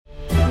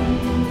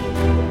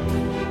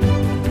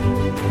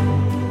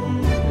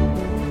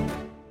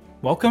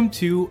Welcome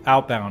to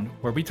Outbound,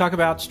 where we talk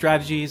about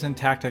strategies and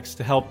tactics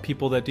to help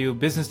people that do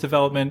business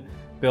development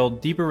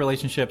build deeper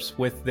relationships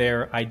with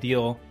their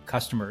ideal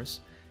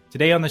customers.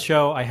 Today on the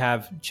show, I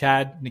have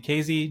Chad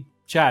Nikhazy.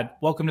 Chad,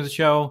 welcome to the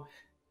show.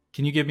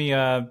 Can you give me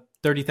a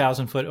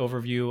 30,000-foot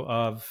overview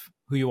of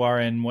who you are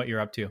and what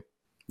you're up to?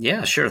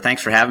 Yeah, sure.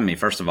 Thanks for having me,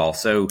 first of all.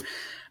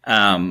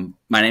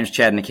 My name is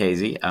Chad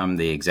Nikhazy. I'm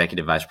the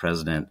Executive Vice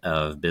President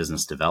of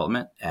Business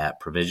Development at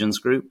Provisions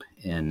Group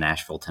in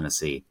Nashville,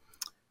 Tennessee.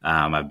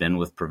 I've been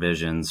with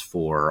Provisions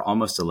for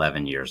almost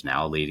 11 years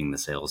now, leading the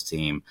sales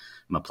team.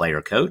 I'm a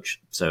player coach,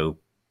 so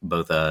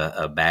both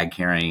a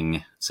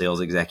bag-carrying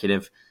sales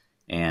executive,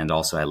 and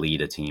also I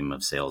lead a team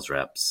of sales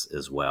reps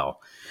as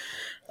well.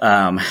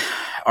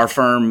 Our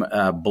firm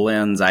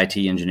blends IT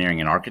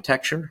engineering and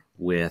architecture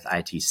with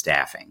IT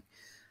staffing.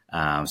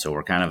 So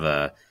we're kind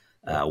of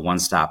a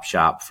one-stop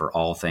shop for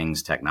all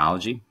things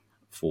technology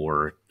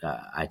for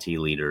IT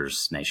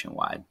leaders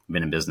nationwide. I've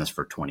been in business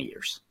for 20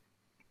 years.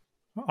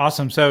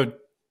 Awesome. So,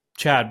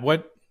 Chad,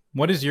 what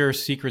is your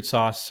secret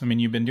sauce? I mean,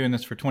 you've been doing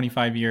this for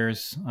 25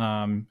 years,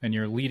 and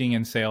you're leading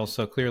in sales.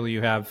 So clearly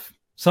you have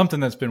something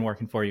that's been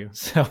working for you.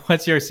 So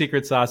what's your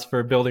secret sauce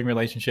for building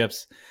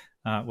relationships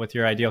with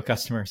your ideal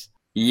customers?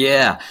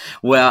 Yeah.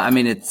 Well, I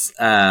mean, it's,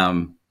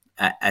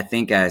 I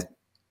think I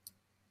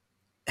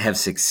have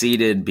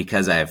succeeded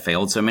because I have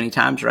failed so many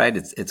times, right?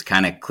 It's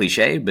kind of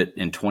cliche, but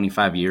in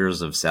 25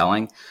 years of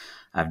selling,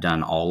 I've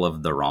done all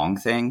of the wrong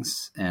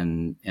things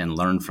and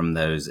learned from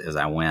those as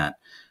I went.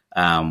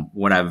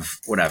 What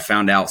I've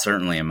found out,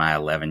 certainly in my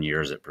 11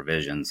 years at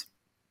Provisions,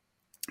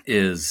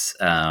 is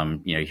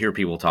you hear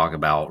people talk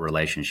about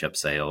relationship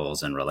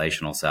sales and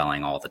relational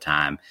selling all the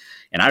time,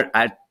 and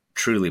I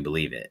truly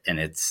believe it. And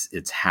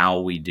it's how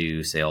we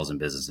do sales and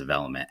business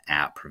development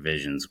at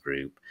Provisions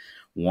Group.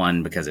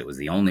 One, because it was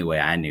the only way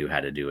I knew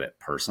how to do it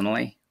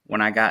personally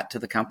when I got to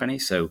the company.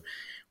 So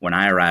when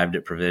I arrived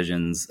at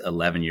Provisions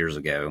 11 years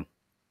ago,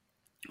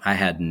 I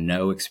had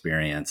no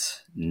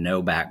experience,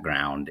 no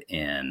background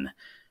in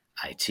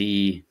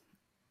IT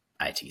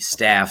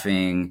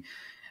staffing.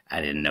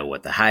 I didn't know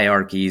what the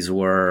hierarchies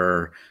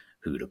were,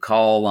 who to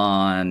call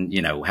on,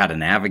 how to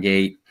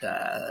navigate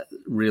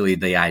really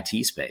the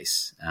IT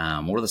space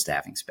or the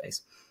staffing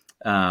space.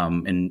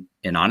 And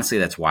honestly,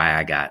 that's why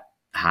I got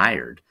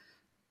hired.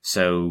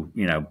 So,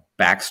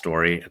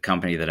 backstory, a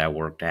company that I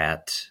worked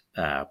at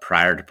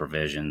prior to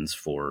Provisions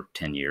for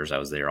 10 years, I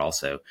was there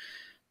also.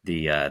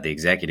 The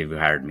executive who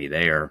hired me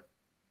there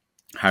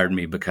hired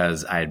me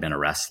because I had been a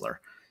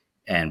wrestler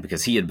and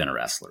because he had been a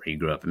wrestler. He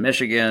grew up in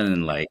Michigan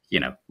and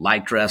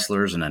liked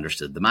wrestlers and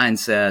understood the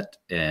mindset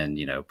and,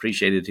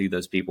 appreciated who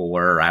those people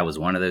were. I was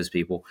one of those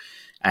people.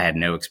 I had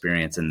no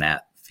experience in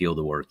that field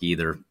of work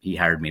either. He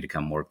hired me to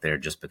come work there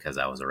just because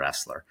I was a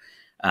wrestler.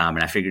 And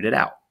I figured it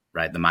out,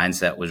 right? The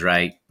mindset was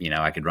right.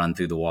 I could run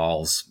through the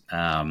walls.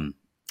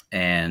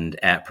 And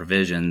at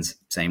Provisions,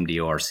 same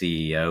deal. Our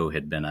CEO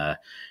had been an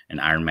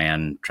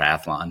Ironman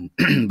triathlon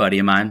buddy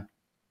of mine.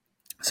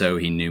 So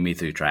he knew me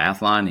through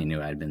triathlon. He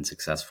knew I'd been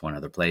successful in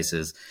other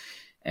places.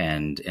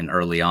 And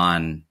early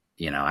on,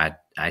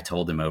 I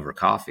told him over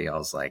coffee, I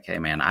was like, hey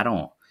man, I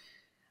know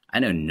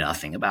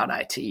nothing about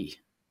IT.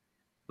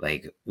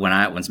 Like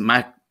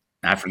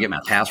I forget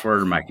my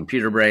password or my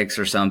computer breaks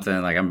or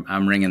something, like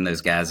I'm ringing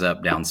those guys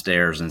up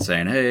downstairs and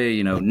saying,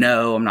 hey,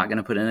 no, I'm not going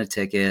to put in a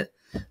ticket.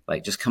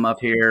 Like, just come up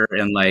here.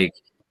 And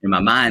in my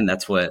mind,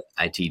 that's what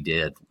IT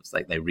did. It's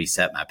like they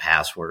reset my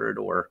password,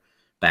 or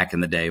back in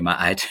the day, my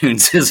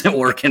iTunes isn't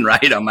working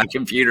right on my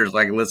computer so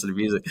I can listen to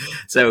music.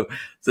 So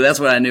that's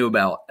what I knew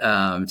about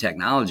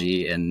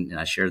technology. And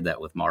I shared that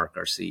with Mark,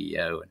 our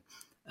CEO.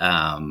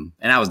 And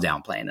I was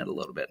downplaying it a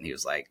little bit. And he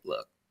was like,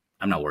 look,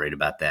 I'm not worried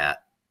about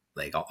that.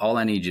 Like, all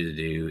I need you to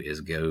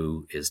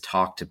do is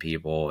talk to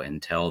people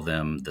and tell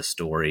them the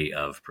story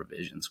of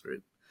Provisions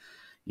Group.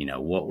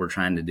 What we're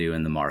trying to do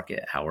in the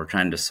market, how we're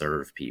trying to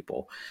serve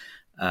people.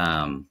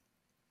 And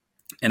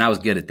I was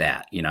good at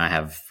that. I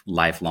have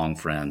lifelong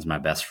friends. My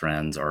best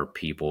friends are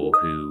people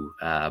who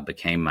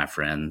became my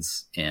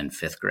friends in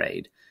fifth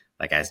grade.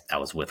 Like I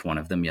was with one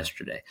of them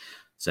yesterday.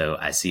 So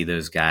I see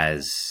those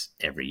guys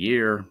every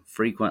year,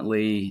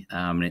 frequently.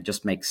 And it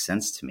just makes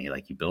sense to me.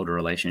 Like, you build a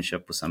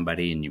relationship with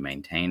somebody and you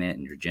maintain it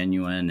and you're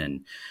genuine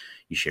and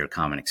you share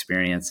common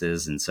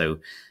experiences. And so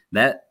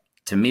that,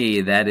 to me,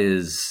 that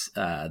is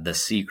the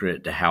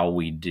secret to how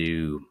we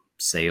do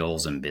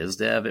sales and biz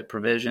dev at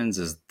Provisions.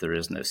 Is there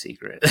is no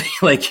secret.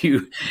 Like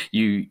you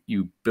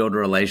build a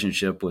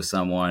relationship with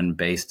someone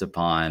based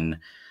upon,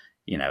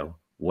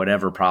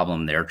 whatever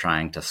problem they're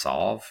trying to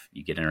solve.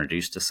 You get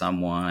introduced to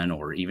someone,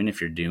 or even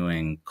if you're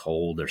doing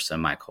cold or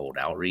semi-cold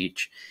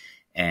outreach,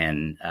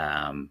 and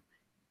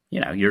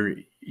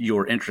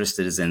your interest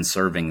is in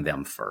serving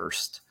them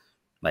first.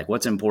 Like,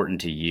 what's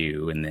important to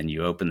you, and then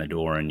you open the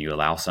door and you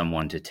allow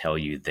someone to tell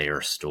you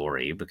their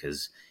story,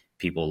 because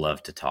people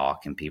love to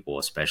talk, and people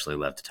especially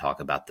love to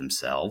talk about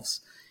themselves.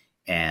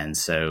 And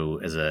so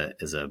as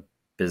a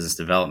business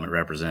development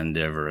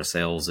representative or a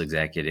sales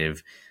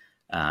executive,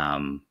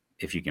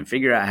 if you can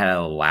figure out how to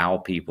allow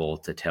people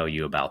to tell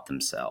you about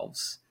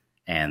themselves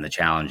and the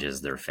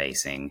challenges they're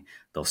facing,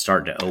 they'll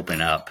start to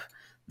open up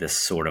this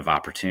sort of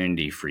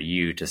opportunity for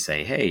you to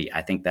say, hey,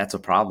 I think that's a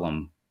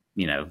problem,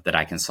 that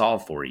I can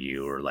solve for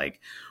you, or like,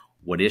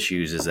 what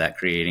issues is that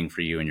creating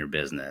for you in your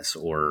business?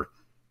 Or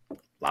a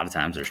lot of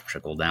times there's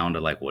trickle down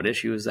to like, what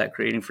issue is that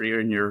creating for you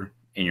in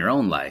your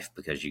own life?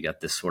 Because you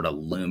got this sort of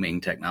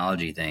looming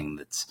technology thing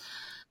that's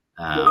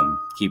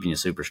keeping you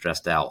super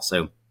stressed out.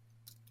 So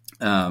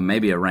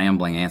maybe a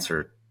rambling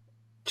answer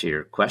to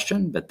your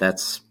question, but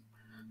that's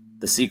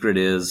the secret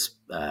is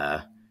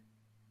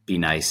be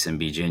nice and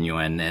be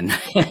genuine and,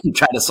 and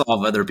try to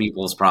solve other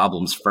people's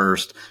problems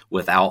first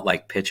without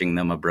like pitching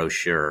them a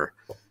brochure.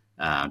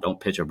 Don't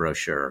pitch a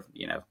brochure,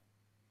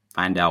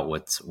 find out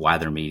why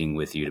they're meeting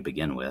with you to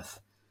begin with,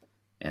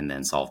 and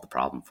then solve the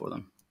problem for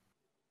them.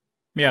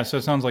 Yeah. So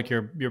it sounds like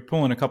you're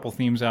pulling a couple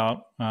themes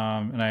out.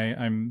 And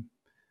I'm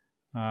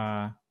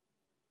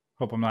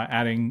hope I'm not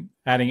adding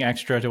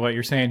extra to what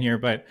you're saying here,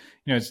 but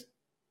it's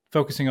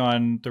focusing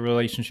on the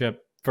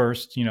relationship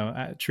first,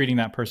 treating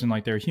that person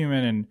like they're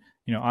human. And,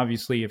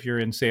 obviously if you're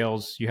in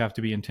sales, you have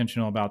to be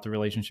intentional about the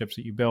relationships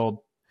that you build,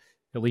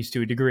 at least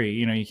to a degree.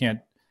 You can't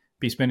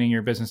be spending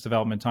your business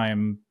development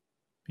time,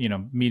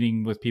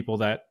 meeting with people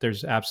that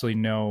there's absolutely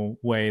no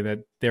way that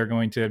they're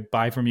going to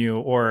buy from you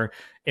or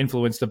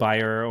influence the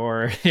buyer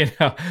or,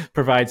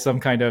 provide some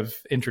kind of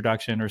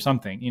introduction or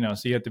something,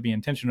 so you have to be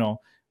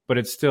intentional, but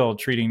it's still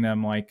treating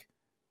them like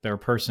they're a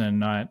person,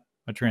 not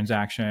a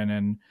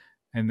transaction.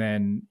 And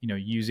then,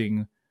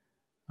 using,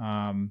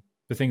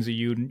 the things that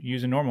you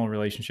use in normal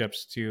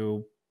relationships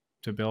to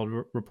build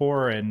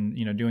rapport and,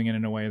 doing it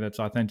in a way that's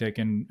authentic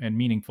and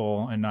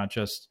meaningful, and not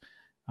just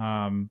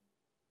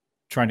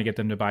trying to get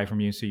them to buy from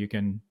you so you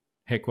can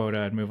hit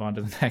quota and move on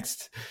to the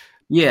next.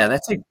 Yeah,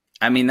 that's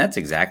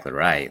exactly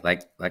right.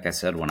 Like I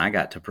said, when I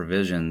got to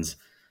Provisions,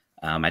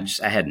 I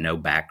had no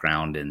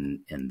background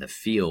in the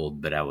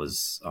field, but I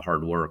was a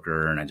hard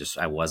worker, and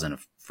I wasn't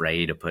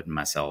afraid of putting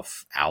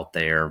myself out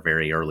there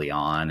very early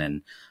on.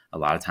 And a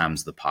lot of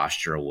times the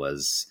posture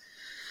was,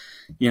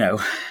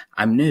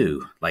 I'm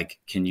new. Like,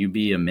 can you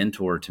be a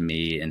mentor to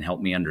me and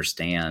help me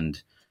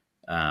understand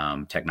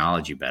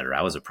technology better?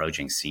 I was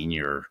approaching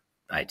senior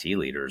IT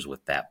leaders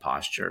with that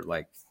posture.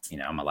 Like,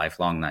 I'm a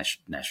lifelong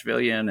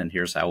Nashvilleian, and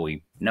here's how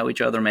we know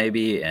each other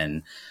maybe.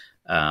 And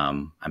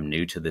I'm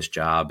new to this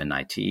job in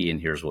IT,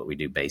 and here's what we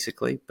do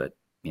basically. But,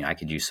 I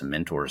could use some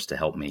mentors to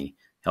help me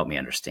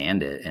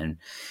understand it. And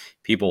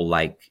people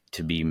like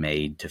to be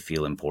made to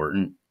feel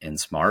important and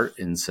smart.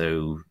 And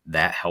so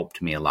that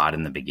helped me a lot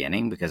in the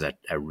beginning because I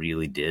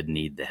really did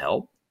need the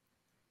help.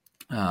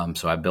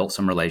 So I built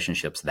some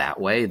relationships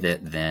that way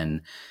that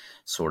then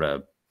sort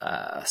of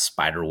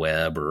spider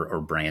web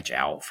or branch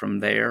out from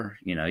there.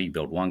 You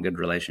build one good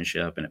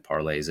relationship and it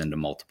parlays into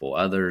multiple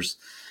others.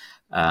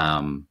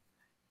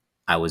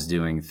 I was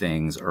doing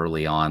things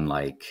early on,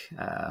 like,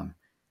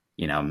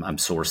 I'm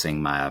sourcing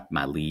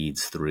my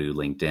leads through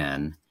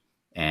LinkedIn,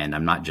 and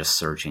I'm not just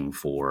searching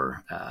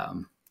for,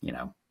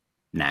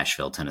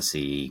 Nashville,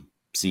 Tennessee,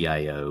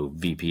 CIO,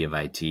 VP of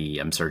IT.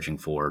 I'm searching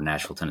for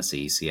Nashville,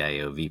 Tennessee,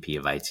 CIO, VP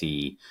of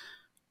IT,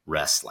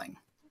 wrestling,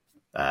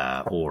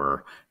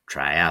 or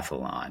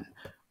triathlon,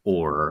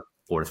 or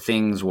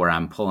things where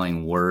I'm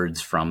pulling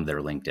words from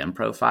their LinkedIn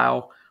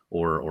profile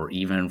or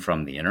even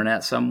from the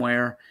internet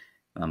somewhere.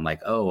 And I'm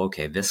like, oh,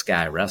 okay, this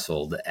guy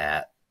wrestled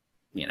at,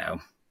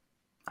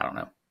 I don't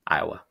know,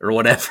 Iowa or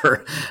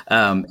whatever.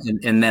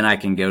 And then I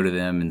can go to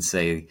them and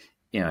say,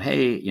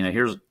 hey,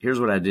 here's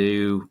what I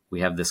do.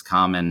 We have this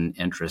common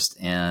interest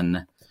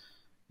in,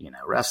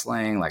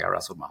 wrestling. Like, I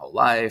wrestled my whole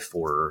life.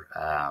 Or,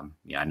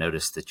 I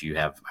noticed that you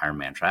have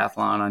Ironman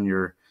triathlon on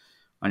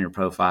your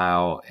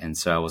profile. And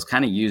so I was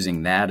kind of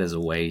using that as a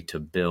way to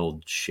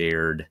build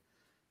shared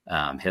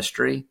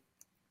history.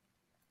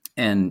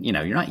 And,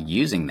 you're not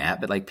using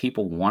that, but like,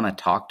 people want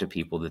to talk to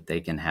people that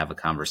they can have a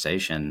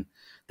conversation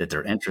that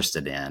they're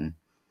interested in,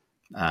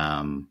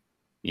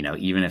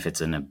 even if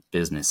it's in a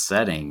business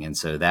setting. And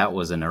so that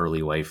was an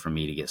early way for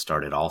me to get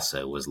started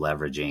also, was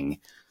leveraging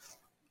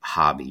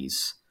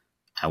hobbies.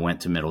 I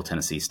went to Middle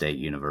Tennessee State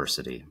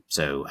University.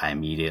 So I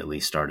immediately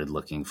started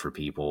looking for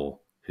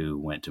people who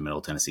went to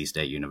Middle Tennessee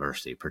State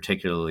University,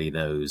 particularly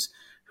those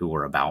who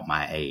were about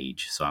my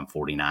age. So I'm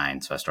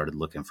 49. So I started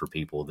looking for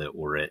people that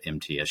were at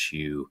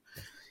MTSU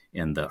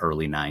in the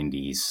early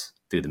 90s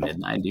through the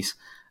mid 90s,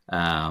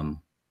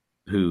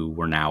 who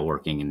were now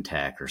working in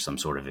tech or some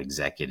sort of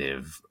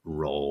executive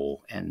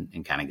role, and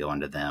kind of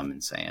going to them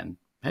and saying,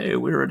 hey,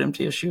 we were at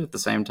MTSU at the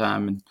same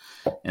time,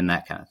 and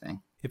that kind of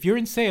thing. If you're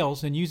in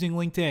sales and using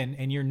LinkedIn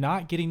and you're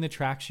not getting the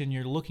traction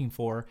you're looking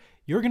for,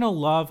 you're going to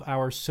love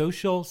our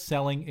Social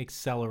Selling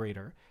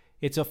Accelerator.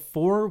 It's a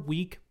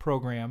 4-week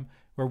program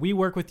where we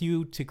work with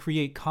you to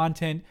create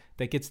content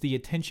that gets the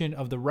attention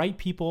of the right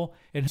people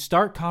and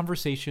start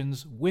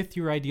conversations with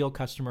your ideal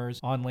customers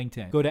on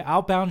LinkedIn. Go to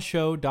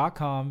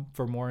outboundshow.com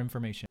for more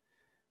information.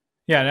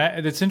 Yeah,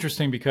 it's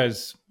interesting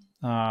because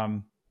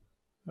a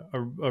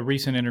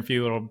recent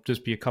interview, it'll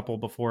just be a couple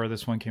before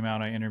this one came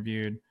out, I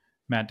interviewed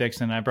Matt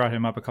Dixon. I brought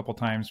him up a couple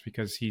times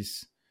because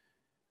he's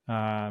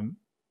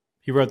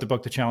he wrote the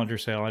book, The Challenger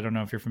Sale. I don't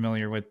know if you're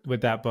familiar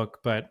with that book,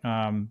 but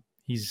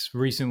he's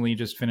recently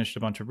just finished a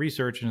bunch of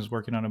research and is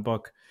working on a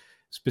book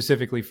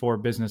specifically for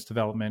business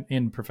development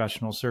in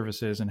professional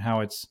services and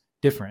how it's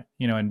different,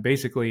 and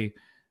basically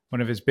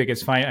one of his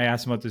biggest I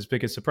asked him what his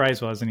biggest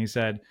surprise was. And he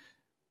said,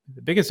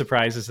 the biggest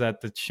surprise is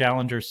that the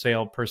challenger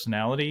sale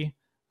personality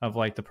of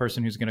like the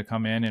person who's going to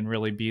come in and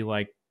really be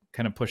like,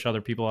 kind of push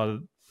other people out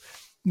of,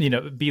 I'm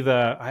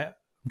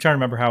trying to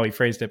remember how he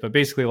phrased it, but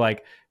basically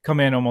like come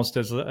in almost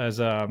as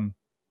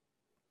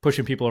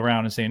pushing people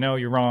around and saying, no,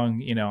 you're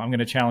wrong. I'm going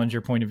to challenge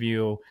your point of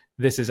view.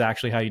 This is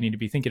actually how you need to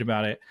be thinking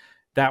about it.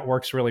 That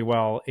works really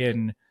well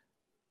in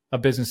a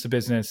business to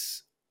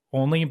business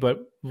only, but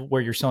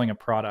where you're selling a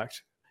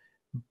product.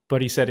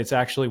 But he said it's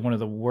actually one of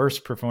the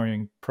worst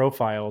performing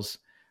profiles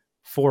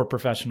for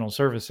professional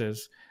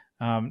services.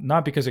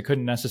 Not because it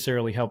couldn't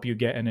necessarily help you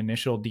get an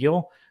initial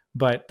deal,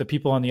 but the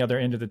people on the other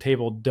end of the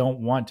table don't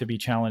want to be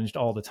challenged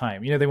all the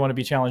time. They want to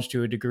be challenged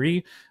to a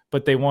degree,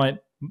 but they want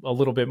a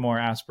little bit more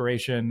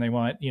aspiration. They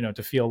want,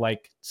 to feel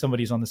like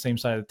somebody's on the same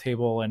side of the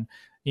table and,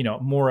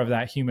 more of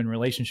that human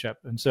relationship.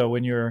 And so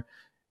when you're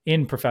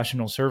in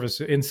professional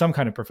service, in some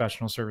kind of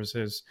professional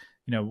services,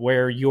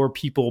 where your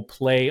people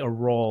play a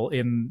role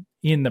in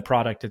the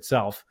product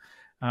itself,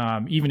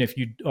 even if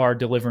you are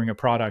delivering a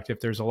product, if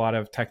there's a lot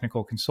of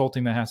technical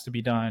consulting that has to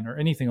be done or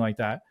anything like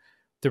that,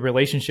 the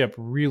relationship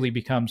really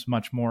becomes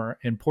much more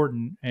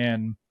important.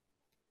 And,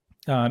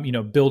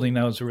 building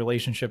those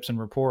relationships and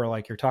rapport,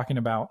 like you're talking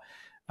about,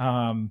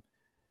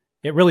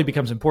 it really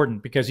becomes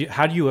important because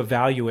how do you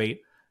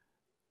evaluate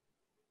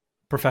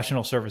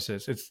professional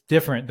services? It's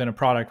different than a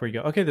product where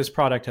you go, okay, this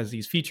product has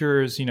these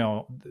features,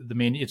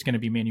 it's going to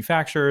be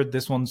manufactured.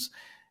 This one's,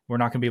 we're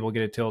not going to be able to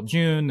get it till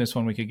June. This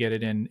one, we could get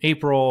it in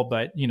April,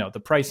 but the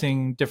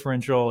pricing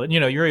differential, and,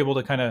 you're able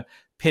to kind of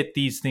pit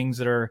these things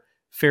that are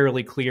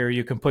fairly clear.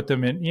 You can put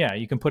them in,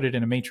 you can put it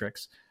in a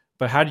matrix,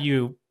 but how do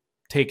you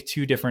take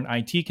two different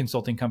IT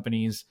consulting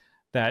companies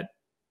that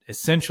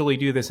essentially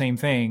do the same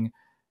thing?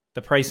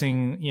 The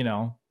pricing,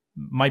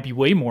 might be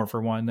way more for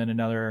one than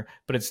another,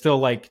 but it's still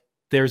like,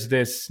 there's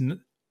this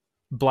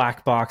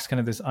black box, kind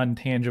of this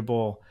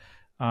intangible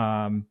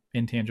element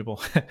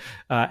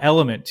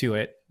to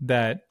it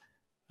that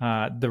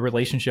the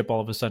relationship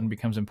all of a sudden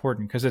becomes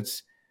important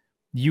because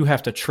you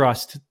have to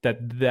trust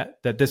that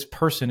this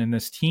person in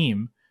this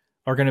team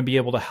are going to be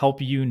able to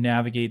help you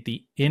navigate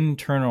the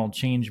internal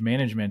change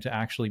management to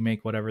actually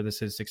make whatever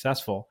this is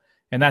successful.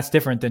 And that's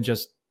different than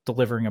just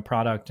delivering a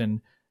product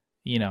and,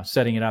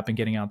 setting it up and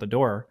getting out the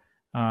door.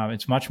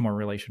 It's much more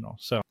relational.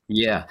 So.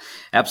 Yeah,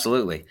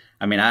 absolutely.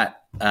 I mean,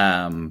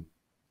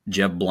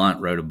 Jeb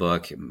Blunt wrote a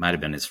book. It might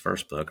have been his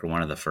first book or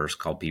one of the first,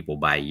 called People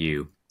by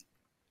You.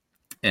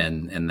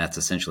 And that's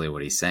essentially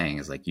what he's saying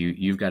is like,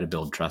 you've got to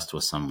build trust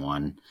with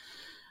someone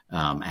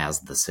as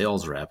the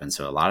sales rep. And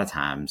so a lot of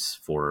times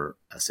for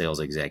a sales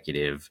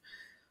executive,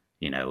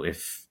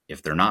 if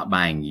they're not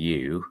buying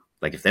you,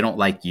 like if they don't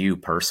like you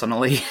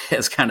personally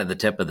as kind of the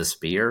tip of the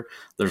spear,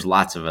 there's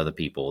lots of other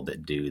people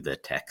that do the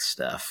tech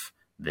stuff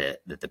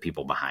that the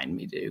people behind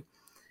me do.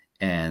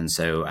 And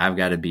so I've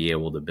got to be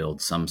able to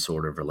build some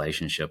sort of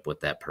relationship with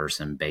that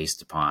person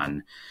based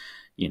upon,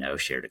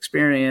 shared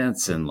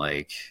experience and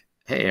like,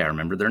 hey, I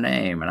remember their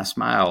name and I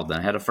smiled and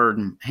I had a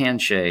firm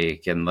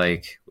handshake and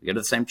like we go to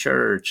the same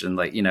church and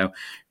like,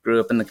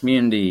 grew up in the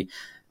community.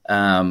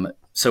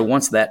 So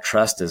once that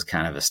trust is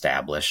kind of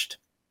established,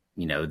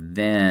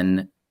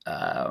 then,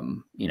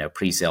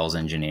 pre-sales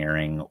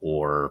engineering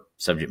or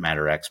subject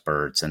matter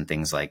experts and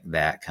things like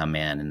that come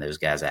in and those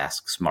guys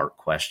ask smart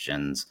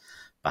questions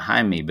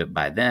behind me. But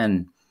by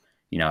then,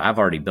 I've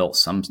already built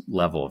some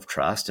level of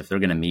trust. If they're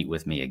going to meet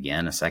with me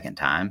again a second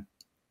time,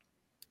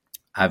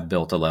 I've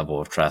built a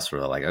level of trust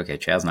where they're like, okay,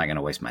 Chad's not going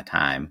to waste my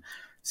time.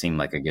 Seemed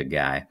like a good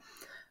guy.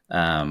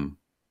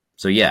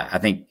 So yeah, I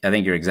think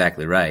you're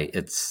exactly right.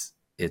 It's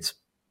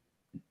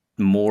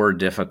more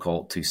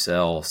difficult to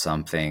sell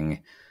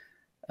something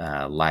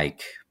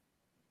like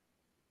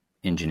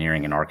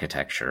engineering and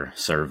architecture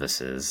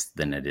services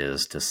than it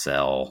is to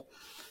sell,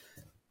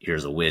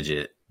 here's a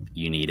widget,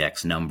 you need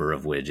X number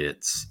of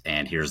widgets,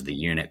 and here's the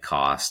unit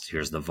cost,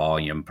 here's the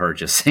volume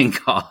purchasing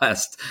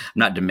cost. I'm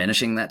not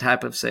diminishing that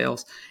type of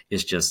sales.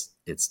 It's just,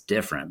 it's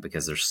different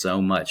because there's so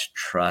much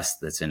trust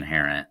that's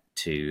inherent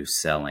to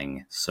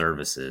selling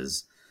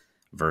services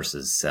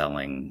versus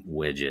selling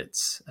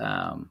widgets.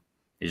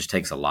 It just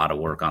takes a lot of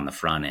work on the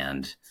front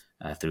end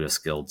through a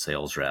skilled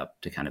sales rep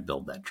to kind of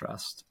build that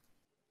trust.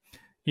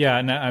 Yeah.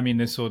 And I mean,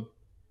 this will,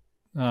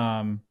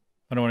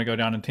 I don't want to go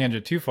down a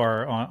tangent too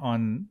far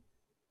on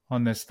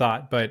this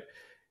thought, but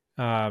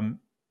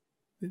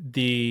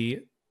the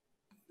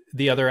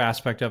other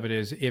aspect of it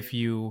is if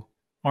you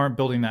aren't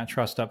building that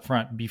trust up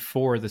front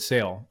before the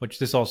sale, which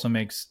this also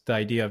makes the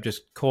idea of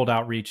just cold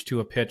outreach to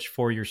a pitch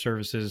for your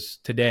services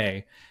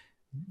today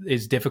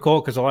is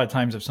difficult, because a lot of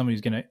times if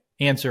somebody's going to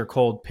answer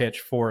cold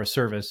pitch for a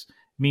service,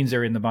 it means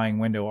they're in the buying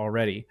window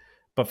already.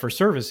 But for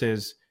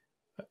services,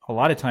 a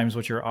lot of times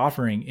what you're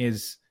offering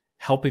is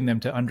helping them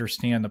to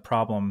understand the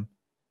problem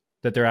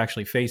that they're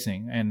actually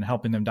facing and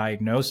helping them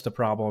diagnose the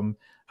problem,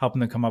 helping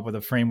them come up with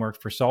a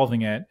framework for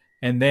solving it,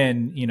 and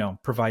then,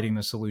 providing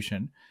the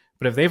solution.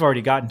 But if they've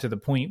already gotten to the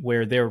point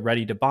where they're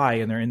ready to buy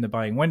and they're in the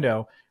buying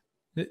window,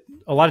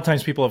 a lot of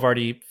times people have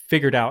already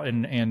figured out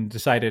and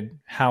decided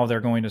how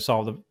they're going to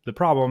solve the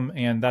problem.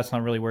 And that's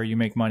not really where you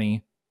make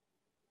money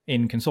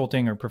in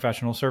consulting or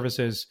professional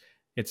services.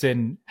 It's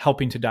in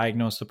helping to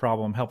diagnose the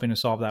problem, helping to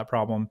solve that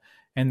problem.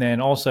 And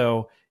then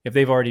also, if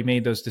they've already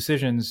made those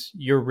decisions,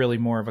 you're really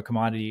more of a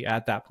commodity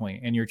at that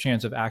point, and your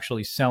chance of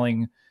actually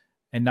selling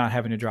and not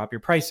having to drop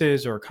your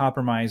prices or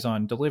compromise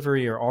on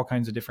delivery or all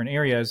kinds of different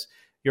areas,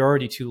 you're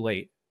already too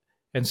late.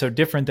 And so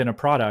different than a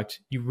product,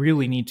 you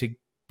really need to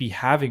be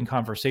having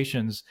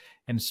conversations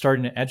and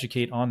starting to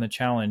educate on the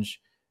challenge,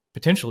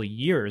 potentially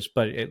years,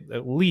 but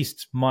at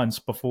least months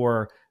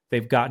before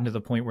they've gotten to the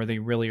point where they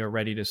really are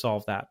ready to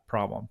solve that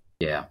problem.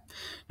 Yeah,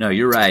 no,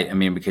 you're right. I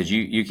mean, because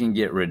you can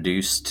get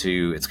reduced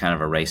to, it's kind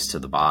of a race to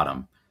the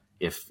bottom.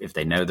 If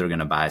they know they're going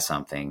to buy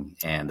something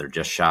and they're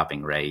just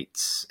shopping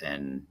rates,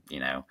 and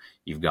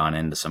you've gone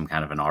into some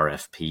kind of an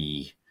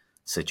RFP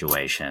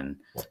situation,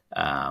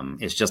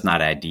 it's just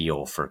not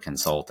ideal for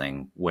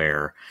consulting.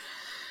 Where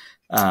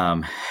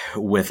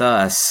with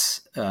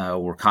us,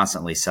 we're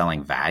constantly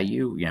selling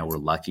value. We're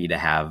lucky to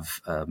have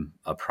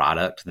a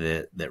product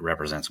that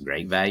represents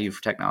great value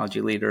for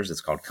technology leaders.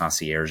 It's called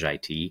Concierge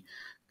IT.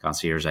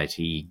 Concierge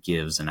IT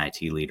gives an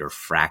IT leader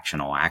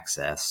fractional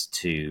access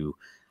to,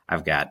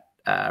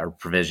 our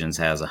Provisions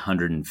has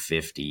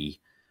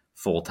 150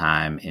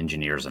 full-time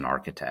engineers and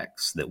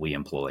architects that we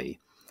employ,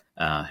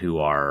 who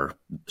are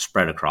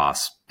spread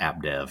across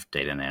app dev,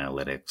 data and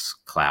analytics,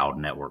 cloud,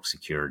 network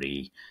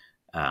security,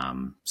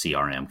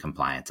 CRM,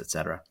 compliance, et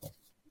cetera.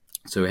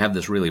 So we have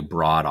this really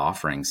broad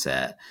offering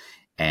set,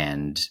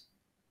 and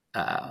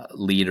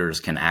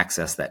leaders can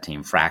access that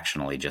team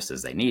fractionally just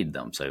as they need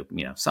them. So,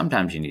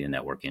 sometimes you need a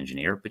network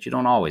engineer, but you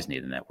don't always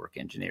need a network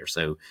engineer.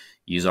 So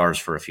use ours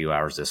for a few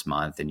hours this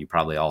month. And you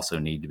probably also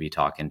need to be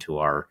talking to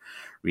our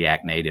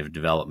React Native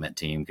development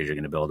team because you're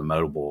going to build a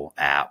mobile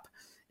app.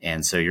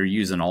 And so you're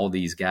using all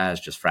these guys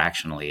just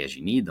fractionally as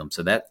you need them.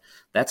 So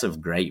that's of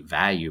great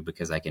value,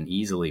 because I can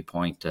easily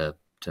point to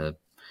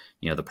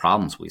the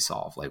problems we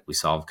solve. Like, we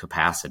solve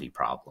capacity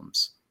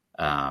problems.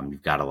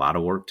 You've got a lot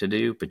of work to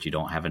do, but you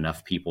don't have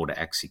enough people to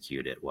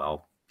execute it.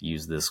 Well,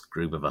 use this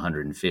group of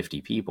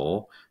 150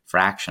 people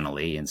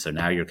fractionally. And so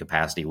now your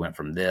capacity went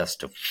from this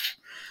to,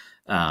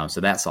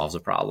 so that solves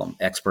a problem.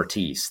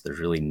 Expertise. There's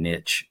really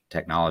niche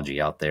technology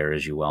out there,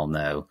 as you well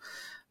know.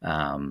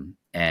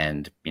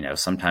 And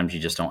sometimes you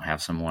just don't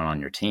have someone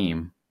on your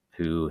team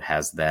who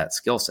has that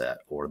skill set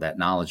or that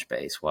knowledge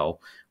base.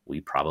 Well,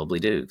 we probably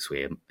do, because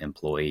we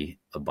employ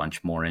a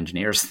bunch more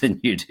engineers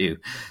than you do.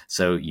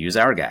 So use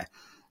our guy.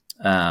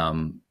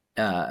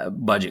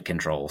 Budget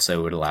control.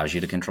 So it allows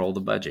you to control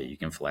the budget. You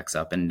can flex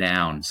up and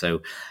down.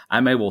 So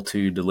I'm able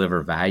to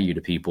deliver value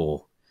to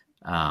people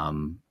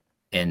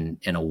in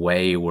a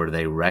way where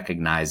they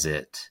recognize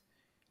it.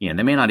 They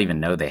may not even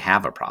know they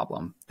have a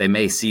problem. They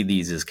may see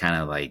these as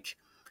kind of like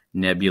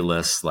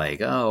nebulous,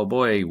 like, oh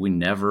boy,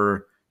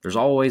 there's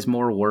always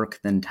more work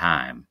than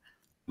time.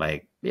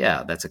 Like,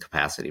 yeah, that's a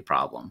capacity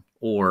problem.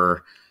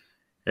 Or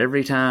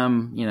every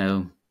time,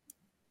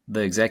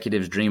 the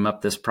executives dream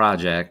up this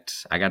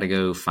project, I got to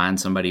go find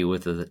somebody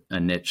with a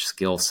niche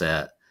skill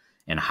set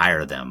and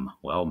hire them.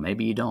 Well,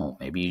 maybe you don't.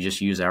 Maybe you just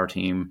use our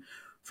team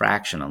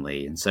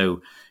fractionally. And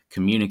so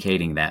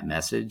communicating that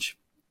message,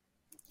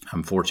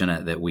 I'm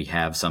fortunate that we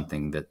have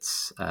something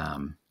that's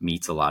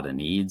meets a lot of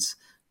needs.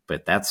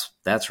 But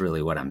that's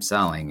really what I'm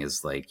selling,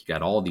 is like, you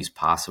got all these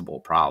possible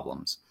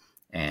problems,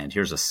 and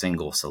here's a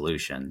single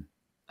solution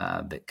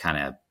that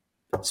kind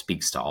of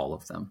speaks to all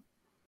of them.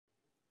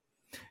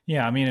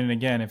 Yeah, I mean, and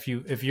again, if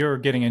you're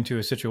getting into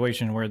a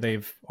situation where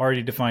they've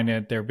already defined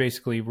it, they're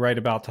basically right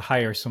about to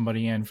hire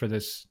somebody in for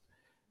this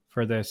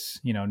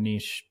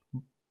niche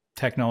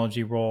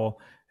technology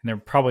role, and they're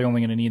probably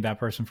only going to need that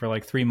person for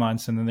like 3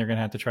 months, and then they're going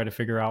to have to try to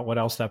figure out what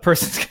else that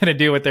person's going to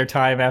do with their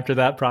time after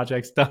that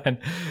project's done.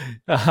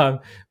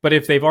 But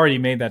if they've already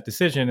made that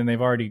decision and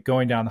they've already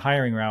going down the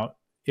hiring route,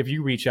 if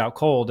you reach out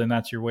cold and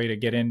that's your way to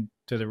get into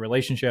the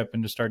relationship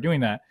and to start doing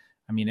that,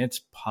 I mean,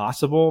 it's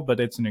possible, but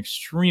it's an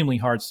extremely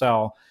hard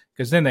sell,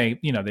 because then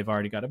they've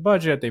already got a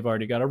budget, they've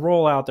already got a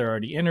rollout, they're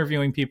already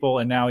interviewing people,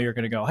 and now you're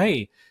going to go,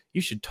 hey,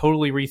 you should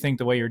totally rethink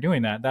the way you're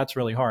doing that. That's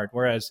really hard.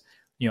 Whereas,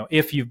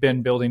 if you've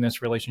been building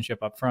this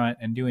relationship up front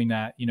and doing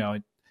that,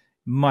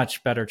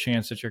 much better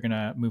chance that you're going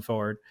to move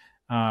forward.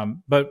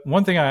 But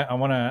one thing I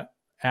want to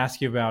ask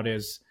you about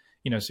is,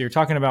 so you're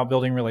talking about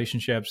building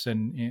relationships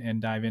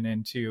and diving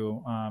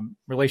into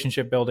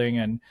relationship building.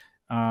 And,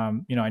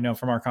 I know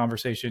from our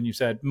conversation, you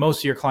said most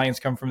of your clients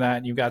come from that,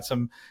 and you've got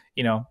some,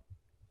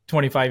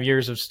 25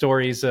 years of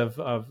stories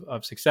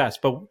of success.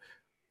 But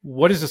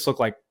what does this look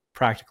like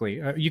practically?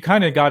 You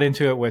kind of got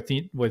into it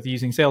with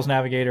using Sales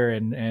Navigator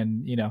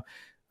and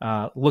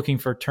looking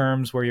for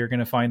terms where you're going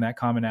to find that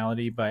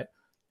commonality. But,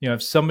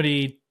 if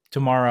somebody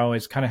tomorrow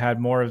has kind of had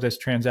more of this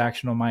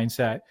transactional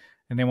mindset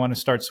and they want to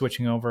start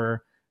switching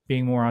over,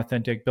 being more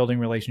authentic, building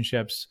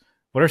relationships,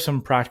 what are some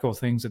practical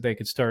things that they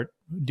could start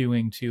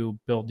doing to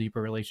build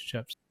deeper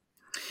relationships?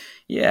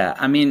 Yeah,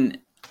 I mean,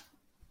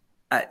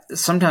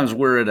 sometimes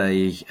we're at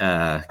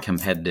a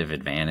competitive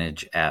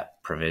advantage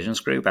at Provisions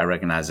Group. I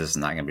recognize this is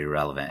not going to be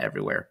relevant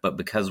everywhere, but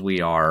because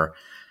we are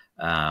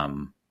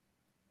an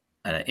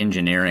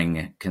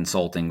engineering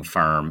consulting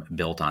firm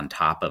built on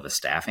top of a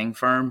staffing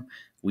firm,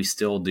 we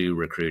still do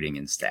recruiting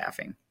and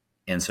staffing.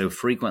 And so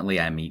frequently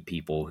I meet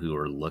people who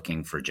are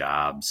looking for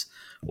jobs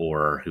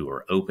or who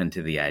are open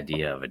to the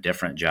idea of a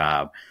different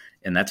job.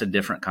 And that's a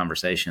different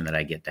conversation that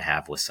I get to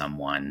have with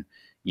someone,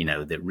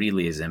 that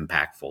really is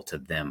impactful to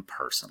them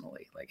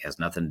personally, like has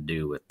nothing to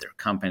do with their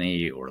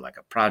company or like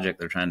a project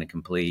they're trying to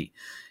complete.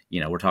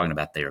 We're talking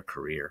about their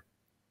career.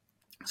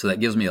 So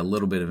that gives me a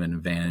little bit of an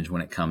advantage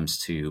when it comes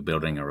to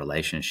building a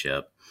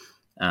relationship,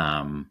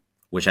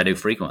 which I do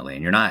frequently.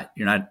 And you're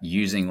not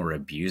using or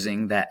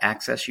abusing that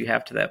access you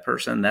have to that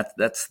person.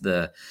 That's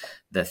the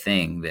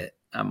thing that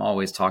I'm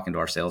always talking to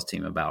our sales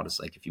team about. Is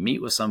like, if you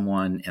meet with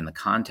someone in the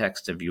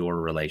context of your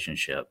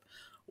relationship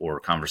or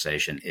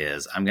conversation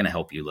is, I'm going to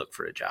help you look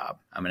for a job,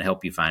 I'm going to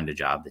help you find a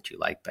job that you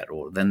like better,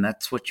 well, then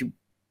that's what you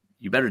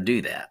better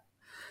do that.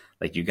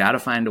 Like, you got to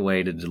find a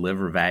way to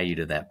deliver value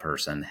to that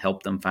person,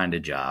 help them find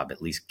a job,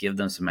 at least give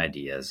them some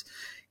ideas,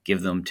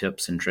 give them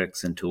tips and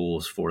tricks and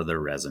tools for their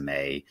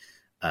resume,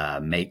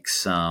 make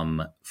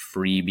some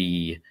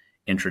freebie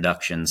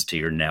introductions to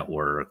your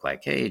network.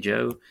 Like, hey,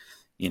 Joe,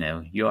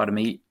 you ought to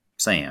meet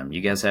Sam.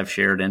 You guys have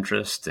shared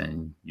interest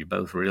and you're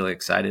both really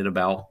excited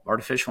about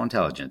artificial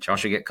intelligence. Y'all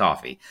should get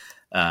coffee.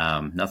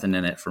 Nothing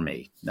in it for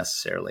me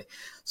necessarily.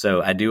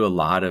 So I do a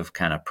lot of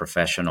kind of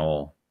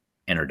professional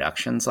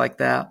introductions like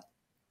that,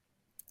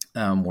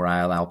 where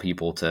I allow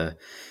people to,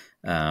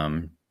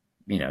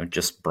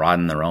 just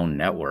broaden their own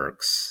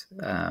networks.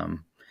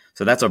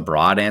 So that's a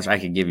broad answer. I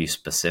could give you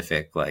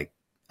specific, like,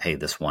 hey,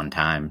 this one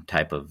time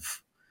type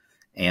of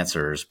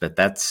answers, but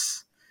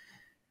that's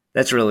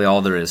really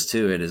all there is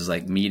to it, is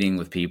like meeting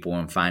with people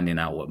and finding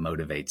out what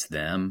motivates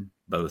them,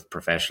 both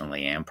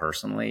professionally and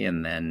personally.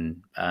 And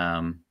then,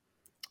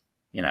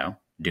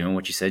 doing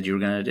what you said you were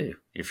going to do.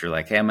 If you're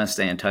like, hey, I'm going to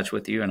stay in touch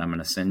with you and I'm going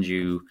to send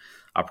you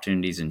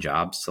opportunities and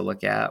jobs to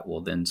look at,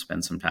 well, then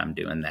spend some time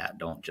doing that.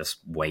 Don't just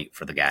wait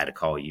for the guy to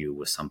call you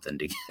with something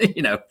to,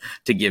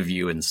 to give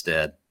you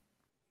instead.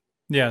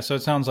 Yeah. So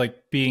it sounds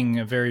like being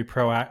a very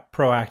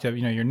proactive,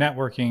 you're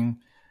networking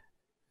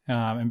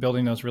and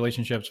building those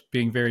relationships,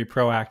 being very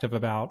proactive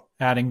about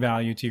adding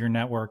value to your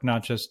network,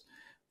 not just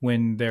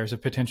when there's a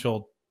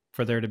potential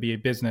for there to be a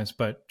business,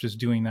 but just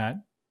doing that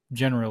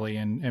generally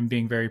and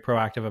being very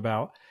proactive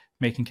about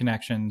making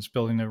connections,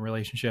 building the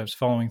relationships,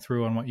 following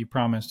through on what you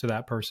promised to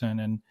that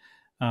person.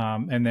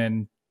 And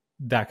then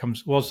that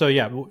comes, well, so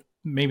yeah,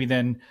 maybe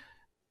then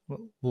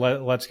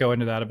let's go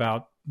into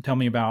that. Tell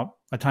me about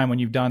a time when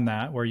you've done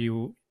that, where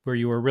you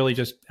were really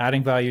just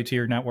adding value to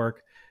your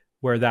network,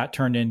 where that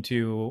turned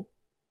into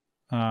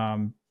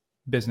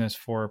business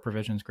for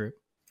Provisions Group.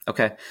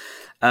 Okay.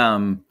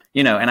 And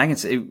I can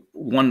say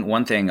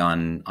one thing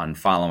on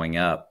following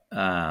up,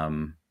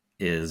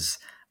 is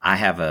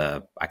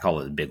I call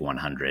it the big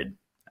 100.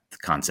 The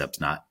concept's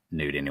not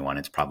new to anyone.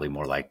 It's probably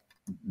more like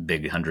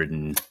big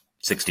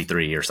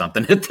 163 or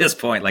something at this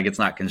point. Like, it's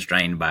not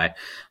constrained by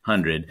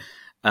 100.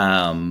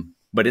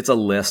 But it's a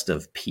list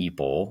of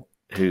people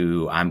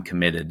who I'm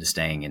committed to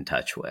staying in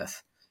touch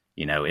with,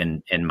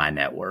 in my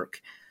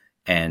network.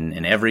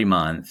 And every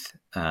month,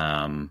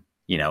 I'm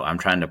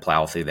trying to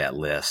plow through that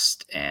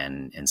list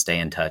and stay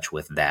in touch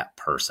with that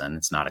person.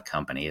 It's not a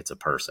company, it's a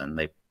person.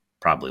 They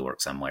probably work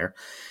somewhere.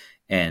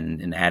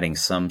 And adding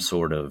some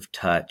sort of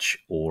touch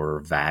or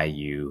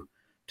value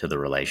to the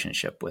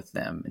relationship with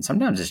them. And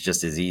sometimes it's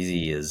just as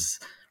easy as,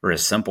 or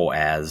as simple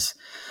as,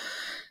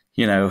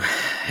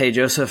 hey,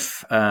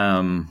 Joseph,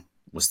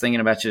 was thinking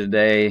about you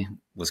today,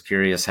 was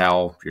curious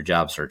how your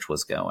job search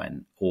was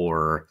going.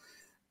 Or,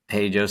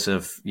 hey,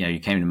 Joseph, you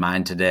came to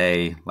mind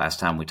today. Last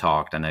time we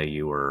talked, I know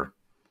you were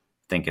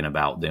thinking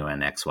about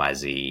doing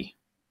XYZ,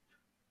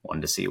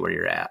 wanted to see where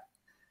you're at.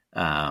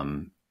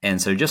 And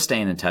so just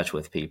staying in touch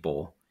with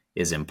people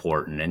is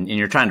important. And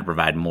you're trying to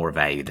provide more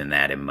value than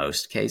that in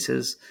most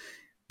cases,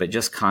 but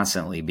just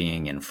constantly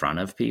being in front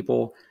of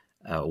people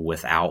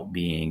without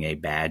being a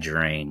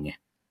badgering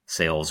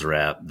sales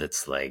rep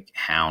that's like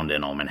hounding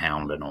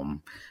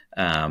them,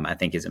 I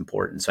think is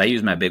important. So I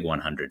use my big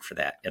 100 for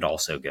that. It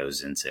also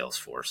goes in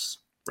Salesforce,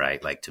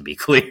 right? Like, to be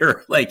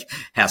clear, like,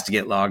 has to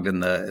get logged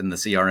in the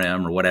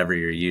CRM or whatever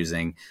you're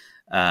using.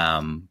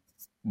 But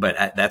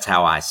that's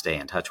how I stay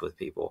in touch with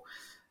people.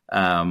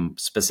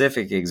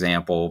 Specific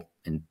example,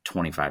 in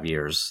 25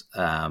 years,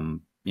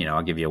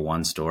 I'll give you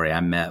one story.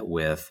 I met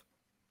with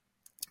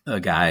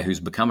a guy who's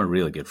become a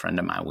really good friend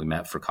of mine. We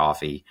met for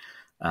coffee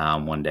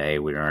one day.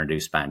 We were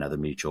introduced by another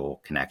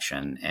mutual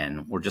connection,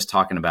 and we're just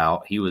talking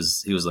about, he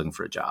was looking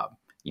for a job,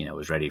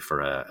 was ready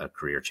for a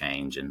career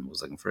change and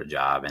was looking for a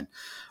job. And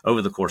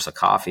over the course of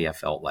coffee, I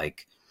felt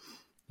like,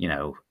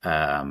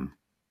 I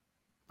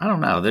I don't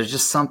know. There's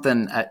just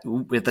something at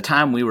the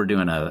time we were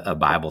doing a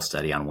Bible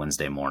study on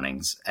Wednesday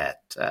mornings at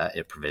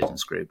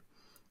Provisions Group.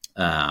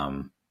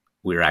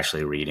 We were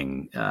actually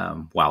reading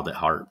Wild at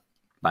Heart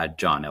by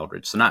John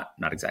Eldredge. So not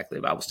exactly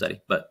a Bible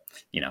study, but,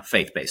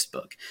 faith-based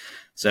book.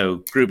 So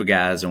group of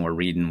guys, and we're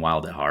reading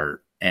Wild at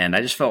Heart. And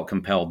I just felt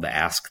compelled to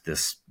ask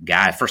this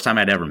guy, first time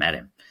I'd ever met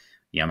him.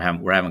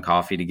 We're having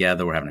coffee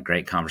together. We're having a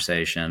great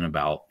conversation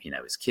about,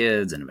 his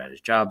kids and about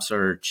his job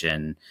search.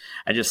 And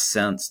I just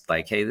sensed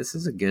like, hey, this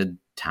is a good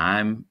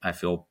time. I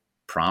feel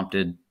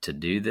prompted to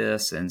do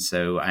this. And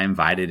so I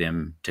invited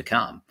him to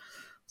come.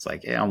 It's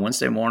like, yeah, on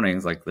Wednesday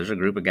mornings, like there's a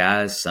group of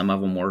guys, some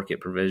of them work at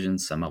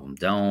Provisions, some of them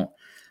don't,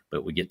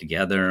 but we get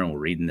together and we're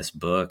reading this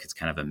book. It's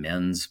kind of a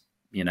men's,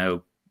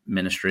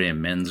 ministry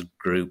and men's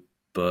group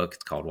book.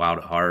 It's called Wild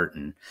at Heart.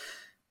 And,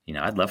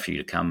 I'd love for you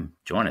to come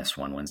join us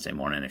one Wednesday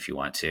morning if you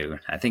want to.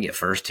 I think at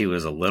first he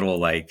was a little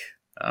like,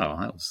 oh,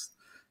 that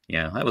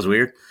was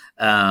weird.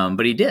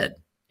 But he did,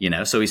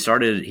 so he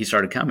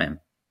started coming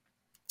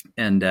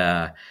and,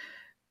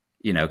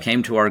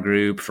 came to our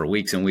group for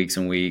weeks and weeks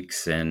and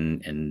weeks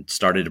and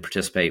started to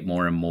participate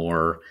more and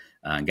more,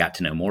 got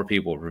to know more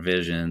people at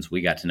Provisions.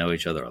 We got to know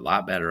each other a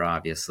lot better,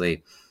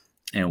 obviously.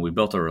 And we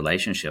built a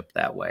relationship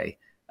that way.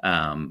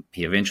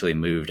 He eventually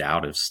moved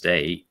out of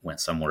state, went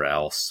somewhere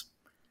else.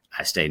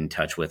 I stayed in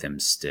touch with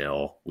him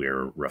still. We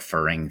were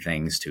referring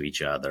things to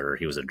each other.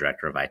 He was a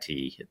director of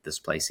IT at this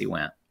place he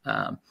went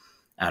out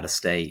of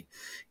state.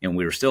 And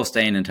we were still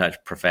staying in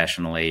touch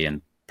professionally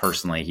and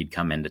personally. He'd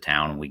come into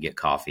town and we'd get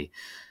coffee.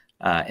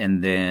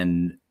 And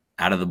then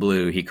out of the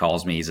blue, he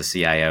calls me. He's a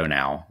CIO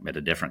now at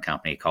a different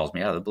company. He calls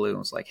me out of the blue and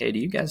was like, hey, do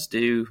you guys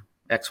do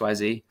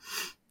XYZ?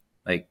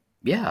 Like,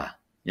 yeah,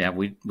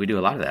 we do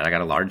a lot of that. I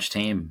got a large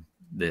team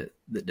that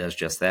does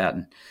just that.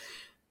 And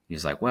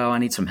he's like, well, I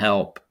need some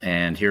help.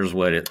 And here's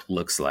what it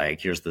looks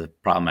like. Here's the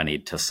problem I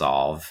need to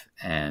solve.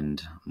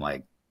 And I'm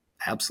like,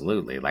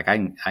 absolutely. Like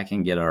I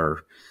can get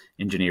our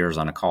engineers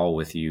on a call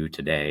with you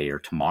today or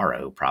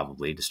tomorrow,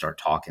 probably, to start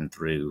talking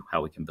through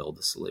how we can build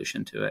the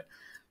solution to it.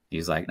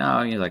 He's like,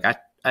 no, he's like,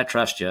 I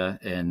trust you.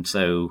 And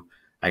so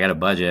I got a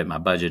budget. My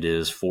budget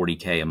is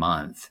 $40K a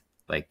month.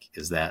 Like,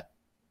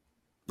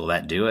 will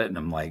that do it? And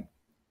I'm like,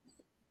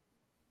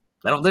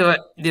 that'll do it.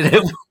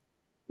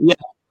 Yeah.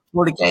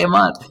 $40K a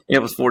month. It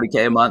was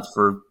 $40K a month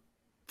for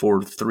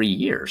 3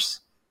 years.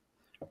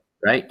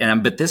 Right.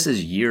 But this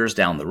is years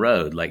down the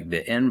road. Like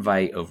the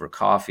invite over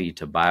coffee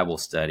to Bible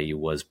study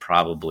was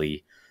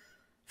probably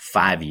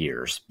 5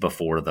 years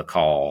before the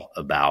call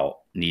about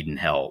needing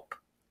help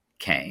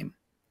came.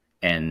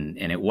 And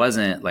it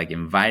wasn't like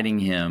inviting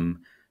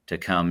him to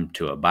come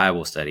to a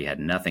Bible study had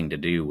nothing to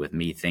do with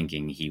me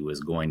thinking he was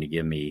going to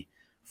give me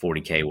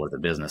 $40K worth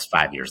of business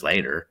 5 years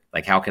later.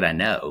 Like, how could I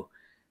know?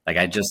 Like,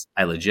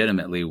 I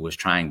legitimately was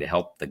trying to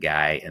help the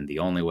guy, and the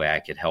only way I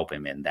could help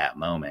him in that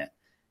moment,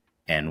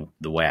 and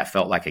the way I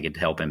felt like I could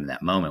help him in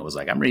that moment, was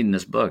like, I'm reading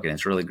this book and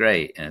it's really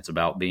great. And it's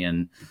about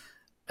being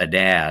a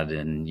dad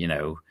and,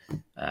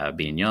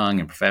 being young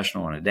and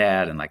professional and a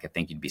dad. And like, I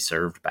think you'd be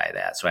served by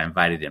that. So I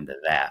invited him to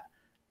that.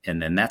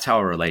 And then that's how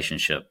a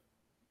relationship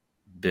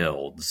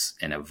builds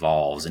and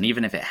evolves. And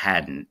even if it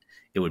hadn't,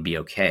 it would be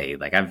okay.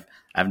 Like I've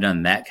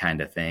done that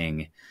kind of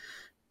thing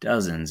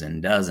dozens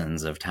and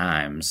dozens of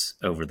times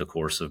over the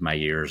course of my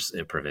years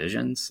at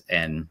Provisions,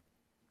 and,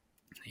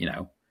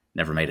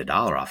 never made $1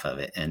 off of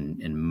it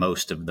in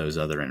most of those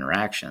other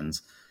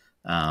interactions.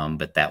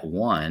 But that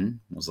one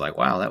was like,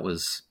 wow,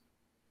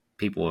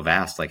 people have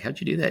asked, like, how'd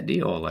you do that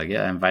deal? Like,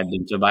 yeah, I invited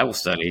them to a Bible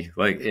study,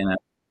 like,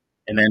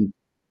 and then,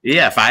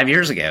 yeah, 5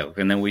 years ago.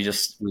 And then we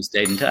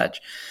stayed in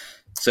touch.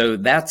 So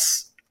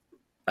that's,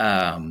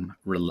 I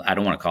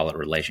don't want to call it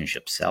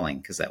relationship selling,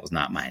 because that was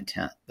not my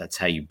intent. That's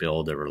how you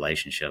build a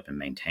relationship and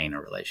maintain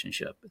a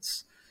relationship.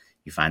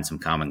 You find some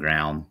common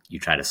ground. You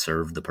try to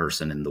serve the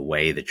person in the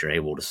way that you're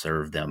able to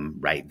serve them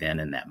right then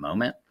in that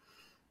moment.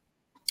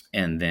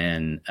 And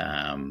then,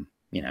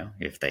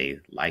 if they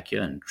like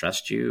you and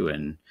trust you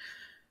and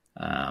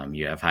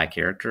you have high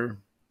character,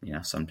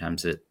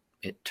 sometimes it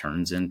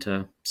turns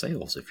into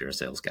sales if you're a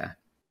sales guy.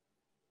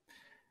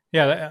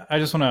 Yeah, I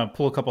just want to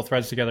pull a couple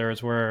threads together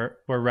as we're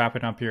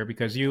wrapping up here,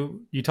 because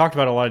you talked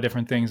about a lot of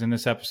different things in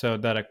this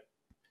episode that a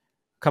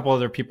couple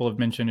other people have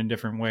mentioned in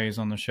different ways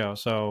on the show.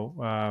 So,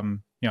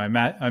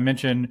 I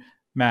mentioned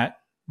Matt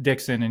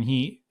Dixon, and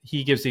he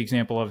gives the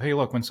example of, hey,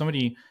 look, when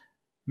somebody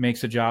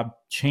makes a job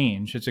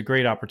change, it's a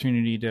great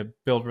opportunity to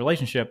build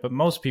relationship. But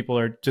most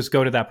people just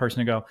go to that person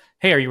and go,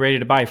 hey, are you ready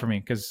to buy for me?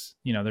 Because,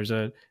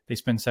 they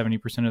spend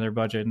 70% of their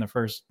budget in the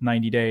first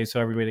 90 days.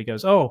 So everybody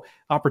goes, oh,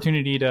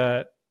 opportunity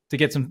to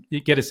get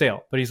a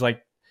sale. But he's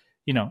like,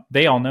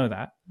 they all know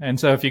that. And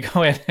so if you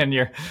go in and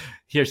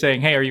you're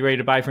saying, hey, are you ready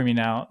to buy for me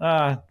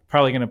now?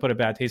 Probably going to put a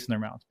bad taste in their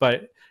mouth.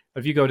 But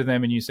if you go to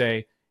them and you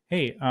say,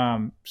 hey,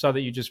 saw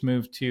that you just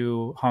moved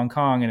to Hong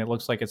Kong and it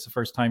looks like it's the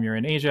first time you're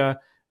in Asia.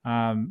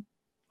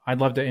 I'd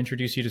love to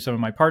introduce you to some of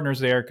my partners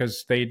there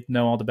because they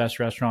know all the best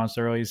restaurants.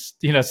 They're always,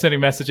 sending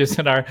messages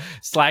in our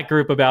Slack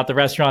group about the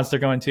restaurants they're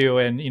going to.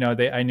 And,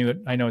 I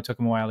know it took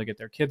them a while to get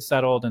their kids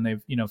settled and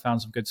they've,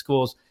 found some good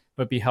schools,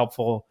 but it'd be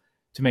helpful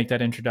to make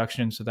that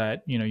introduction so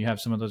that, you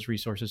have some of those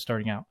resources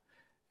starting out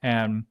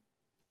and,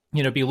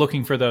 be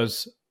looking for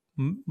those,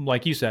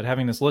 like you said,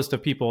 having this list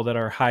of people that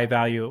are high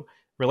value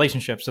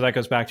relationships. So that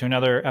goes back to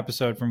another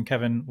episode from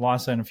Kevin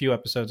Lawson a few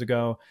episodes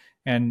ago.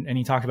 And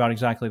he talked about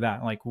exactly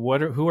that. Like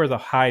who are the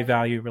high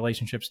value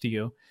relationships to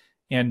you,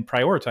 and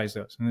prioritize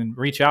those, and then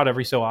reach out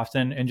every so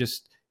often and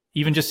just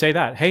say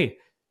that, hey,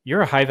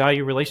 you're a high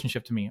value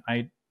relationship to me.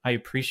 I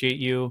appreciate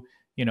you.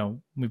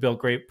 We built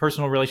great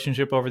personal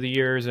relationship over the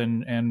years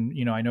and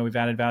I know we've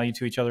added value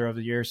to each other over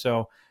the years.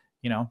 So,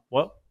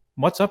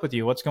 what's up with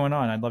you? What's going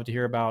on? I'd love to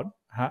hear about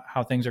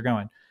how things are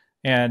going.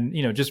 And,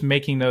 just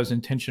making those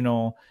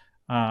intentional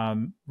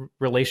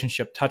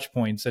relationship touch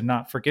points and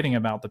not forgetting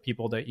about the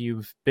people that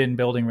you've been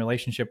building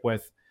relationship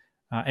with.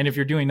 And if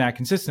you're doing that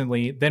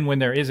consistently, then when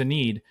there is a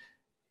need,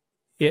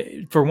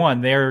 for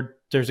one,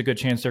 there's a good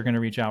chance they're going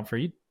to reach out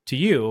to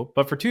you.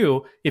 But for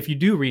two, if you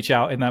do reach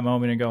out in that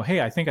moment and go,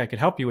 hey, I think I could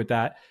help you with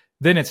that,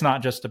 then it's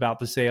not just about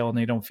the sale and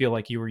they don't feel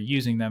like you were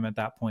using them at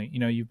that point.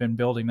 You've been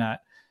building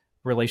that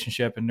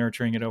relationship and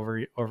nurturing it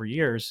over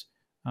years.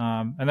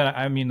 And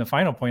then, the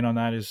final point on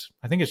that is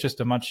I think it's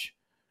just a much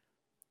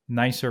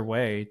nicer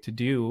way to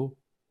do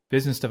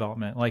business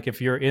development. Like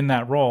if you're in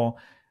that role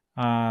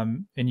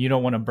and you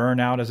don't want to burn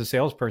out as a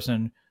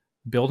salesperson,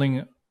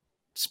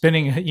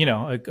 spending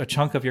a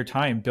chunk of your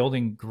time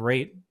building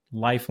great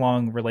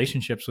lifelong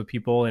relationships with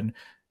people and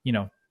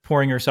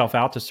pouring yourself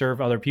out to serve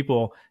other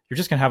people, you're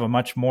just going to have a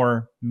much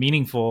more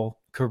meaningful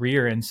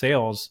career in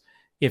sales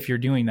if you're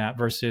doing that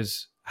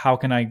versus how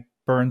can I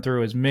burn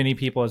through as many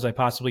people as I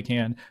possibly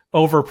can,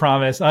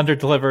 overpromise,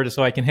 underdeliver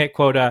so I can hit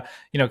quota,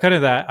 kind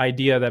of that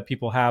idea that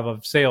people have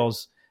of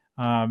sales.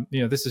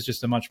 This is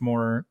just a much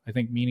more, I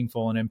think,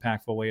 meaningful and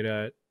impactful way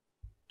to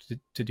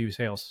do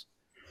sales.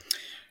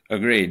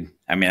 Agreed.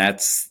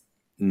 That's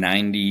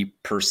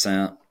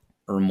 90%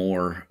 or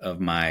more of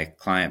my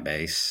client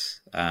base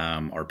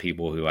are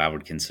people who I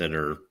would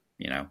consider,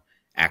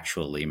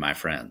 actually my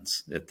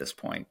friends at this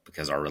point,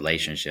 because our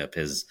relationship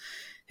has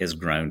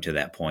grown to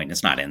that point.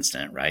 It's not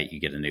instant, right? You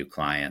get a new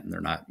client and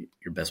they're not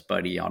your best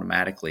buddy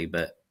automatically,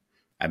 but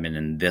I've been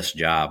in this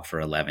job for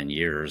 11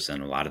 years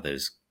and a lot of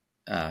those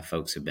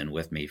folks have been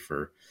with me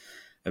for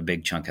a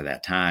big chunk of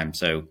that time.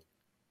 So,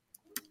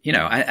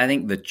 I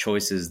think the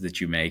choices that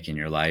you make in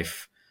your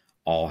life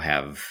all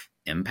have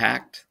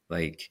impact.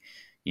 Like,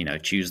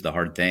 choose the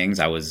hard things.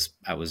 I was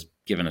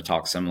given a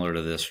talk similar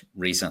to this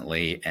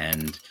recently,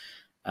 and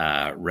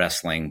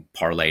wrestling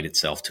parlayed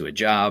itself to a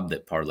job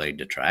that parlayed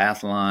to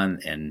triathlon.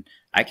 And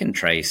I can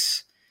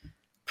trace,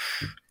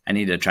 I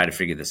need to try to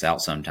figure this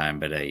out sometime,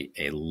 but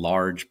a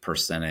large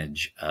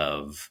percentage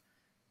of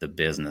the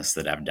business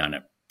that I've done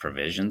at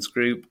Provisions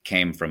Group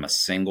came from a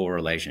single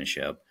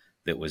relationship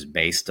that was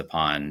based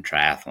upon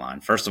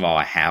triathlon. First of all,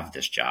 I have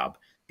this job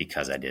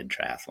because I did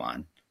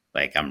triathlon.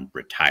 Like I'm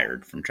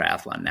retired from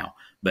triathlon now,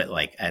 but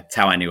like that's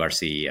how I knew our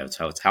CEO.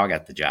 So it's how I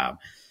got the job.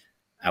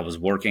 I was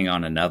working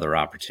on another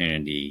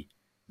opportunity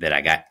that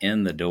I got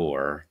in the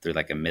door through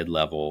like a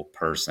mid-level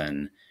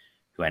person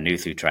who I knew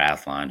through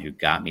triathlon, who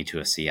got me to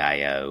a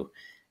CIO.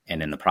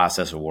 And in the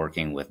process of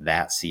working with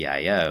that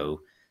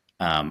CIO,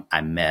 I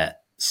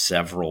met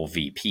several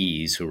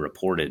VPs who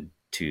reported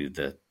to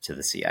the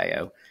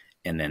CIO.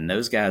 And then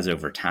those guys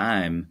over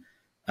time,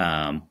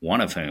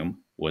 one of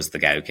whom was the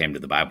guy who came to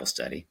the Bible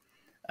study.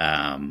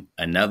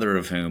 Another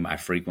of whom I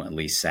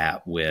frequently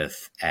sat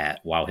with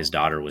while his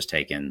daughter was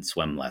taking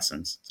swim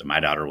lessons. So my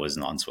daughter was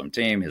on swim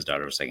team, his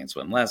daughter was taking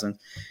swim lessons,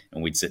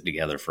 and we'd sit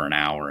together for an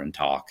hour and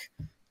talk,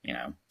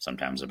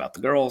 sometimes about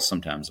the girls,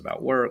 sometimes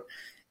about work,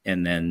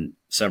 and then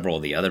several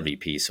of the other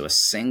VPs. So a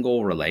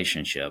single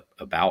relationship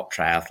about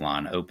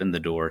triathlon opened the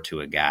door to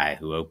a guy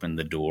who opened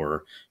the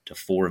door to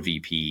 4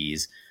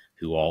 VPs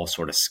who all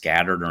sort of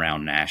scattered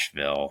around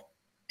Nashville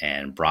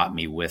and brought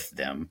me with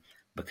them,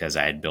 because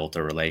I had built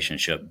a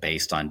relationship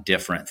based on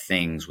different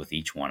things with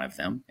each one of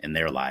them in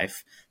their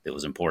life that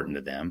was important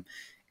to them.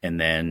 And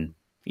then,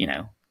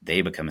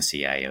 they become a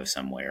CIO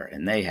somewhere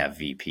and they have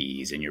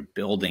VPs, and you're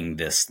building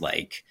this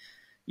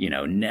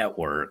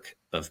network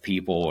of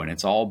people. And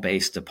it's all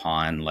based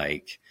upon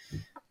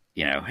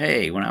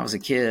hey, when I was a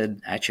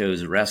kid, I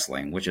chose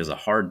wrestling, which is a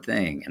hard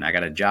thing, and I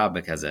got a job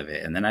because of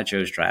it. And then I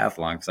chose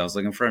triathlon because I was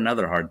looking for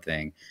another hard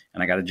thing,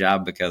 and I got a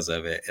job because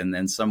of it. And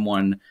then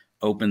someone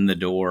opened the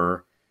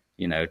door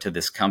to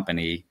this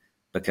company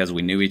because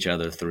we knew each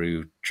other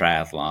through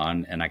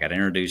triathlon. And I got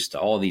introduced to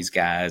all these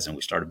guys, and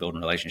we started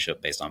building a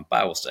relationship based on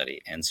Bible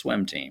study and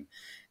swim team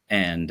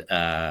and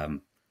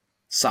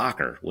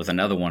soccer with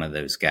another one of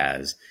those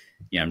guys.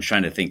 I'm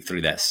trying to think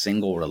through that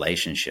single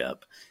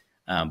relationship.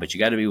 But you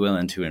got to be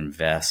willing to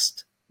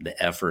invest the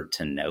effort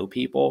to know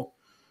people,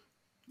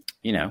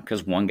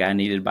 because one guy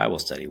needed Bible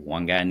study.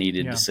 One guy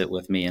needed to sit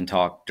with me and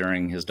talk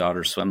during his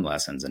daughter's swim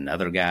lessons.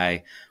 Another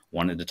guy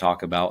wanted to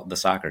talk about the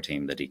soccer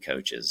team that he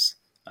coaches.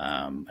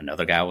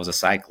 Another guy was a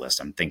cyclist.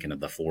 I'm thinking of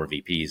the 4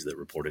 VPs that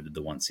reported to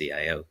the 1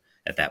 CIO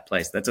at that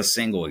place. That's a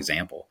single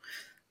example.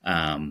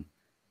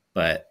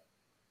 But,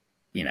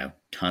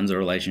 tons of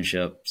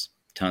relationships,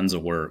 tons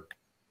of work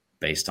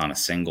based on a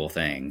single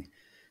thing,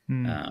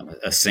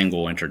 a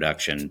single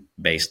introduction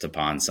based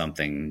upon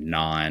something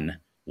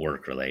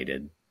non-work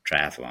related,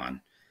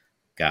 triathlon,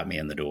 got me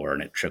in the door,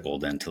 and it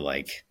trickled into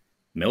like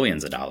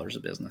millions of dollars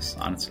of business,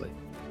 honestly.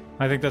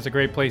 I think that's a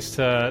great place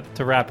to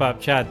wrap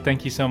up. Chad,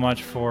 thank you so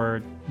much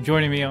for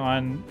joining me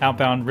on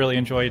Outbound. Really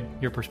enjoyed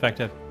your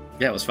perspective.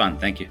 Yeah, it was fun.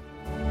 Thank you.